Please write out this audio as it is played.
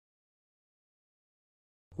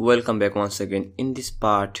Welcome back once again. In this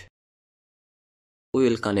part, we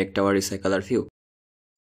will connect our RecyclerView.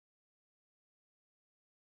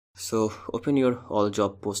 So open your all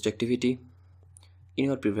job post activity. In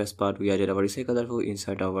our previous part, we added our RecyclerView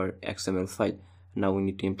inside our XML file. Now we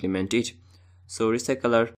need to implement it. So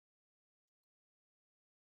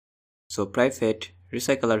private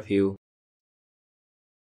RecyclerView,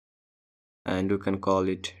 and we can call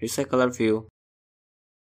it RecyclerView.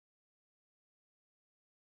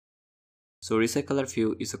 So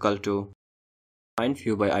RecyclerView is equal to find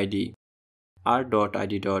view by ID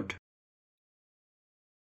r.id.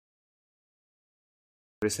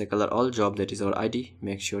 Recycler all job, that is our ID.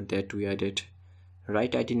 Make sure that we added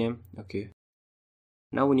right ID name. Okay.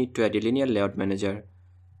 Now we need to add a linear layout manager.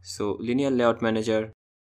 So linear layout manager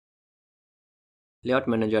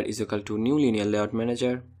is equal to new linear layout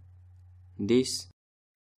manager. This.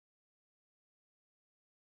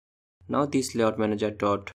 Now this layout manager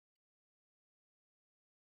dot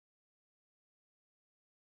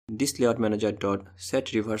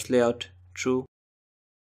set reverse layout true,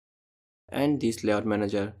 and this layout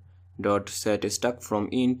manager dot set stuck from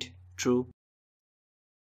int true,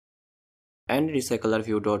 and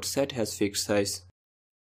RecyclerView dot set has fixed size,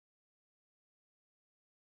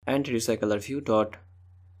 and RecyclerView dot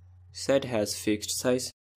set has fixed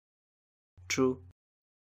size true,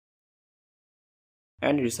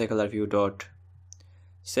 and RecyclerView dot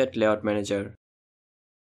set layout manager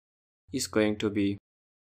is going to be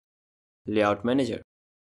layout manager.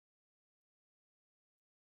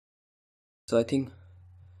 So I think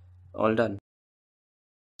all done.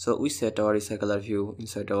 So we set our RecyclerView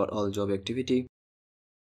inside our all job activity.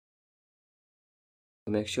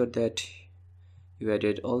 So make sure that you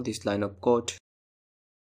added all this line of code.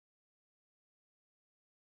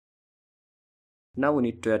 Now we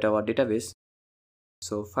need to add our database.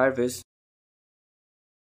 So FireBase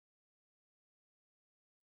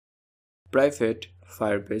private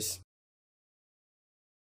FireBase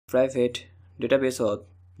private database auth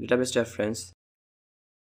database reference,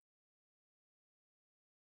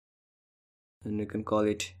 and we can call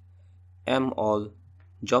it all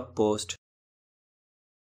job post.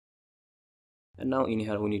 And now in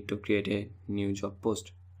here we need to create a new job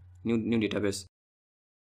post, new database.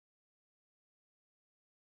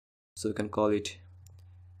 So we can call it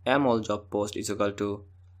all job post is equal to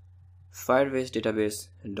FireBase database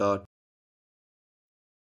dot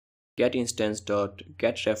get instance dot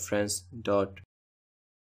get reference dot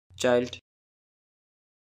child.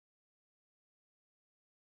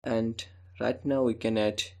 And right now we can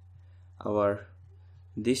add our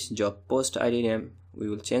this job post ID name. We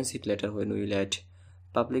will change it later when we will add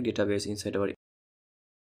public database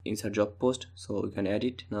inside job post. So we can add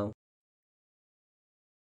it now,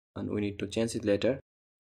 and we need to change it later.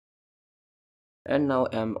 And now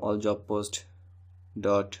all job post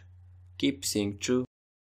dot keep sync true.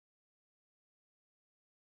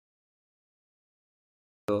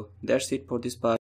 So that's it for this part.